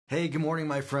Hey, good morning,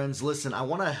 my friends. Listen, I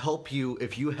want to help you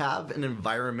if you have an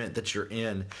environment that you're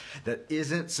in that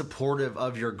isn't supportive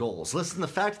of your goals. Listen, the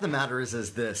fact of the matter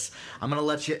is this. I'm going to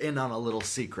let you in on a little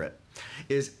secret.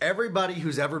 Is everybody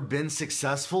who's ever been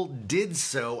successful did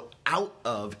so out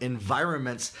of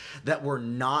environments that were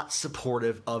not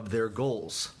supportive of their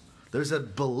goals. There's a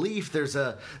belief, there's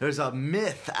a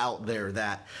myth out there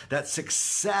that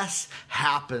success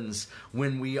happens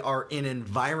when we are in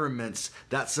environments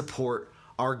that support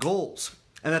our goals,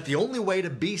 and that the only way to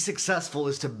be successful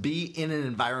is to be in an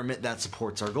environment that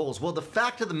supports our goals. Well, the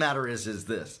fact of the matter is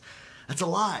this. That's a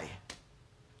lie.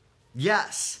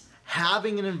 Yes,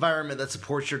 having an environment that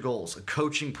supports your goals, a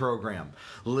coaching program,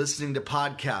 listening to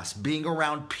podcasts, being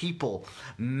around people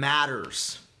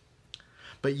matters.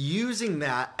 But using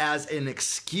that as an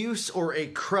excuse or a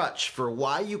crutch for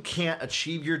why you can't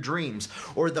achieve your dreams,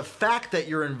 or the fact that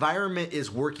your environment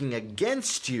is working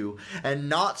against you and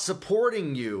not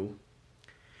supporting you,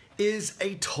 is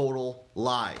a total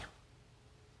lie.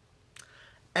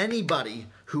 Anybody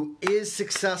who is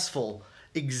successful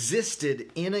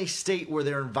existed in a state where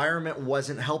their environment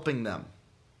wasn't helping them.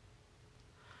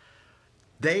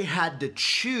 They had to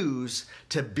choose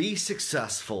to be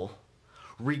successful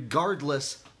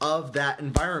regardless of that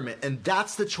environment. And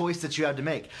that's the choice that you have to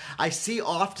make. I see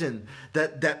often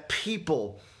that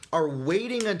people are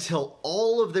waiting until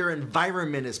all of their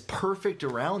environment is perfect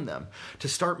around them to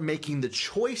start making the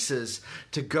choices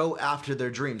to go after their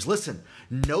dreams. Listen,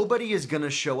 nobody is going to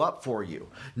show up for you.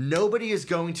 Nobody is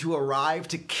going to arrive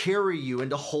to carry you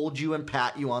and to hold you and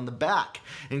pat you on the back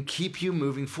and keep you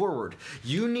moving forward.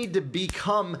 You need to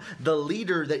become the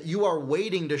leader that you are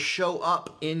waiting to show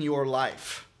up in your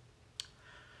life.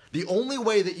 The only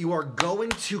way that you are going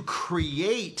to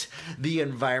create the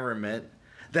environment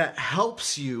that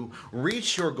helps you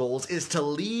reach your goals is to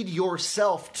lead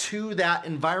yourself to that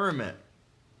environment.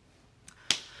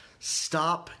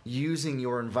 Stop using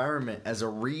your environment as a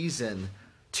reason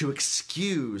to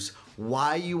excuse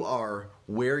why you are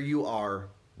where you are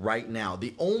right now.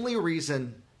 The only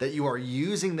reason that you are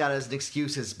using that as an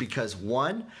excuse is because,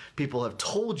 one, people have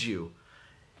told you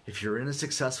if you're in a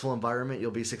successful environment, you'll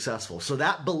be successful. So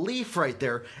that belief right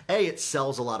there, it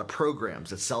sells a lot of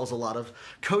programs. It sells a lot of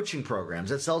coaching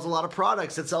programs. It sells a lot of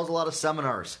products. It sells a lot of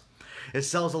seminars. It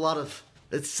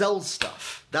sells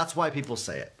stuff. That's why people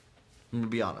say it. I'm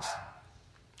going to be honest.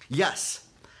 Yes,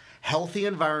 healthy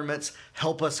environments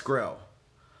help us grow.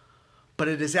 But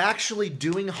it is actually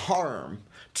doing harm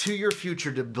to your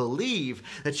future to believe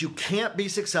that you can't be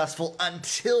successful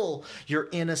until you're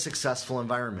in a successful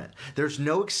environment. There's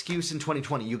no excuse in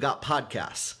 2020. You got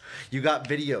podcasts, you got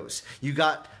videos, you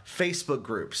got Facebook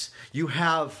groups, you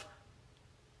have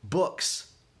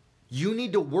books. You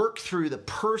need to work through the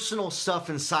personal stuff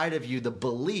inside of you, the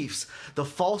beliefs, the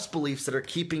false beliefs that are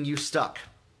keeping you stuck.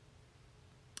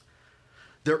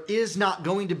 There is not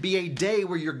going to be a day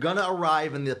where you're going to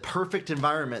arrive in the perfect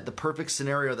environment, the perfect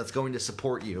scenario that's going to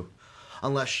support you,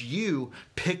 unless you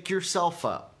pick yourself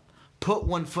up, put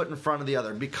one foot in front of the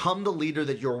other, become the leader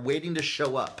that you're waiting to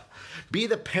show up, be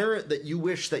the parent that you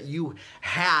wish that you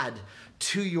had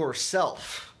to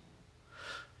yourself.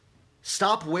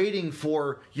 Stop waiting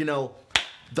for,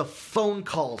 the phone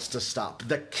calls to stop,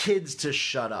 the kids to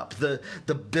shut up, the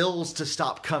bills to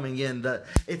stop coming in.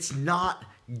 It's not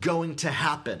going to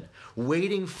happen.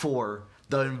 Waiting for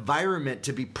the environment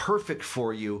to be perfect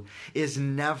for you is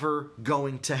never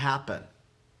going to happen.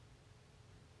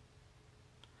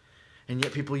 And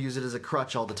yet people use it as a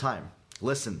crutch all the time.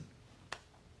 Listen,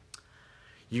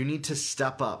 you need to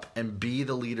step up and be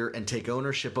the leader and take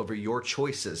ownership over your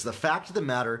choices. The fact of the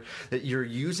matter that you're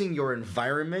using your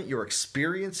environment, your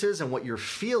experiences, and what you're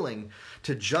feeling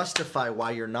to justify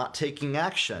why you're not taking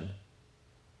action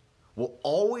will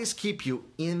always keep you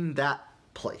in that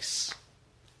place.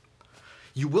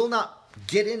 You will not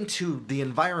get into the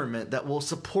environment that will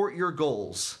support your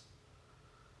goals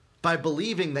by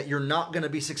believing that you're not going to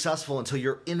be successful until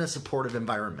you're in a supportive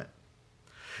environment.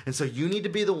 And so you need to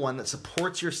be the one that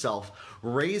supports yourself,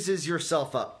 raises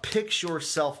yourself up, picks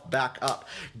yourself back up.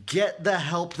 Get the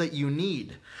help that you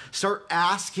need. Start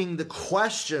asking the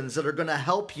questions that are going to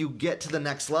help you get to the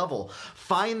next level.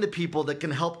 Find the people that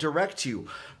can help direct you.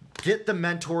 Get the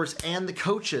mentors and the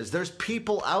coaches. There's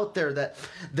people out there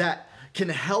that can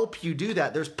help you do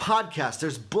that. There's podcasts,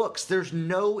 there's books. There's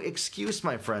no excuse,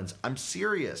 my friends. I'm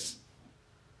serious.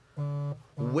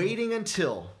 Waiting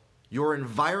until your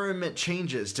environment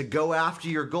changes to go after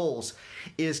your goals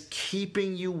is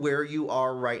keeping you where you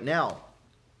are right now.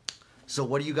 So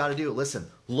what do you got to do? Listen,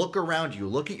 look around you.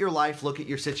 Look at your life. Look at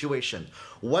your situation.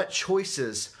 What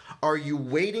choices are you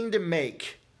waiting to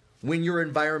make when your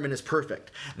environment is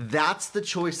perfect. That's the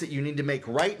choice that you need to make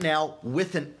right now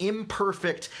with an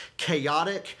imperfect,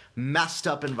 chaotic, messed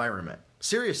up environment.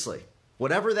 Seriously,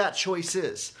 whatever that choice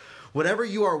is, whatever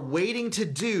you are waiting to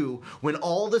do when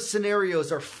all the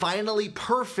scenarios are finally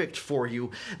perfect for you,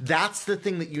 that's the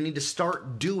thing that you need to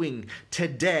start doing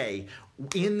today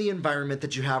in the environment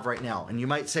that you have right now. And you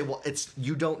might say, well,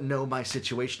 you don't know my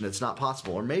situation. It's not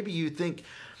possible. Or maybe you think,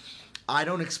 I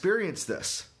don't experience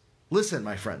this. Listen,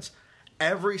 my friends,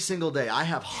 every single day I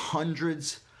have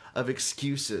hundreds of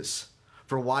excuses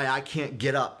for why I can't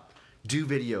get up, do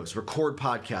videos, record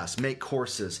podcasts, make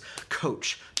courses,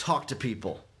 coach, talk to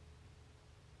people.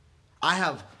 I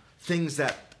have things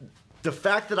that the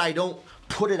fact that I don't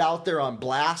put it out there on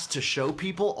blast to show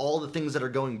people all the things that are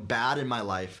going bad in my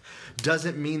life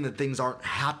doesn't mean that things aren't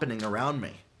happening around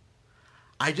me.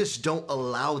 I just don't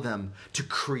allow them to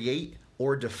create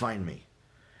or define me.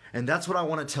 And that's what I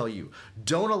want to tell you.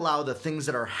 Don't allow the things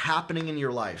that are happening in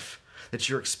your life that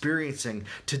you're experiencing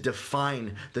to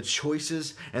define the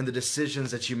choices and the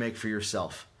decisions that you make for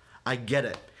yourself. I get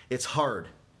it. It's hard.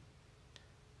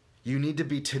 You need to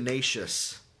be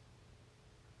tenacious.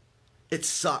 It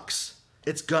sucks.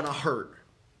 It's gonna hurt.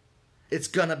 It's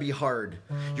gonna be hard.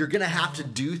 You're gonna have to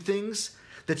do things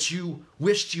that you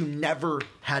wished you never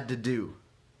had to do.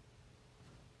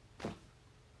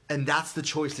 And that's the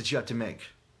choice that you have to make.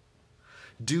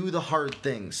 Do the hard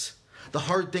things. The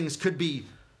hard things could be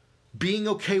being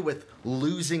okay with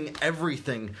losing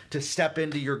everything to step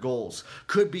into your goals.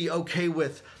 Could be okay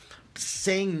with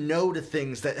saying no to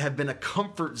things that have been a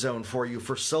comfort zone for you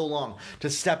for so long to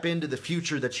step into the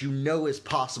future that you know is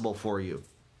possible for you.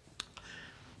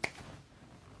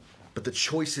 But the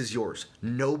choice is yours.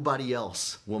 Nobody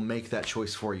else will make that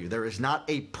choice for you. There is not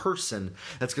a person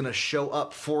that's going to show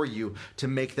up for you to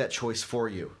make that choice for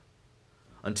you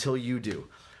until you do.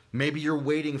 Maybe you're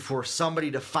waiting for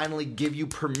somebody to finally give you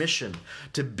permission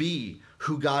to be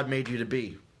who God made you to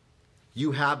be.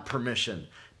 You have permission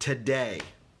today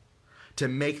to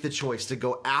make the choice to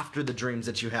go after the dreams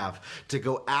that you have, to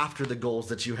go after the goals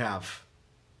that you have.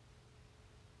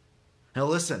 Now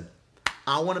listen,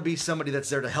 I want to be somebody that's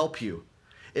there to help you.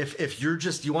 If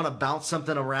you want to bounce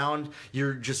something around,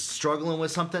 you're just struggling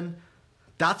with something,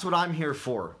 that's what I'm here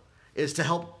for, is to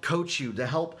help coach you, to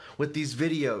help with these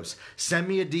videos. Send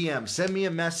me a DM, send me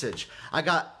a message.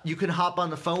 You can hop on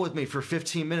the phone with me for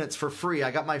 15 minutes for free.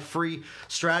 I got my free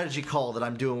strategy call that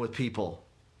I'm doing with people.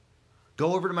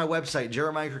 Go over to my website,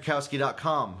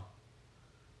 jeremiahkrakowski.com,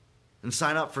 and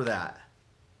sign up for that.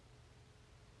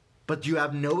 But you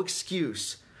have no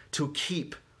excuse to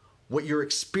keep what you're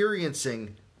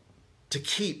experiencing, to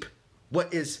keep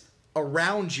what is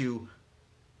around you,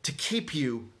 to keep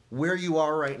you where you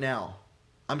are right now.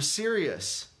 I'm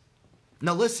serious.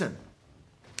 Now listen,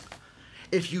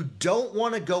 if you don't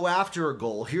want to go after a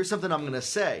goal, here's something I'm going to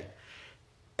say.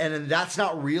 And that's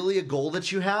not really a goal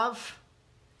that you have.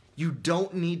 You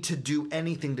don't need to do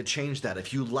anything to change that.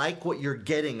 If you like what you're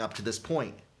getting up to this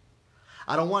point,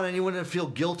 I don't want anyone to feel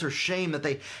guilt or shame that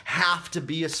they have to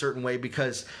be a certain way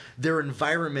because their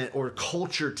environment or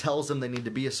culture tells them they need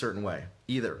to be a certain way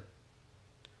either.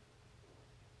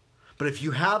 But if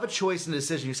you have a choice and a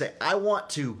decision, you say, I want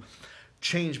to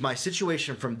change my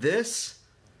situation from this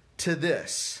to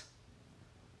this.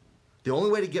 The only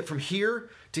way to get from here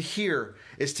to here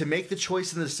is to make the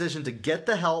choice and the decision to get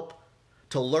the help,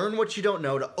 to learn what you don't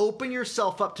know, to open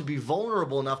yourself up to be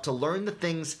vulnerable enough to learn the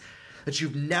things that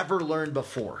you've never learned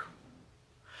before.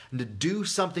 And to do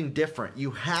something different,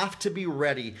 you have to be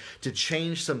ready to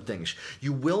change some things.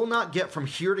 You will not get from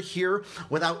here to here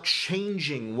without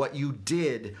changing what you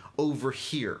did over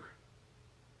here.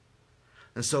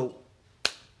 And so,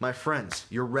 my friends,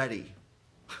 you're ready.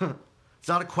 It's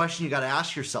not a question you got to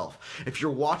ask yourself. If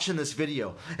you're watching this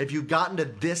video, if you've gotten to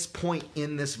this point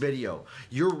in this video,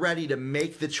 you're ready to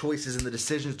make the choices and the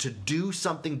decisions to do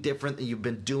something different than you've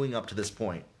been doing up to this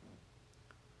point.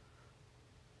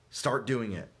 Start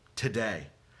doing it today.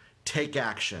 Take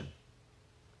action.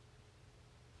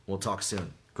 We'll talk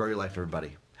soon. Grow your life,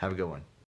 everybody. Have a good one.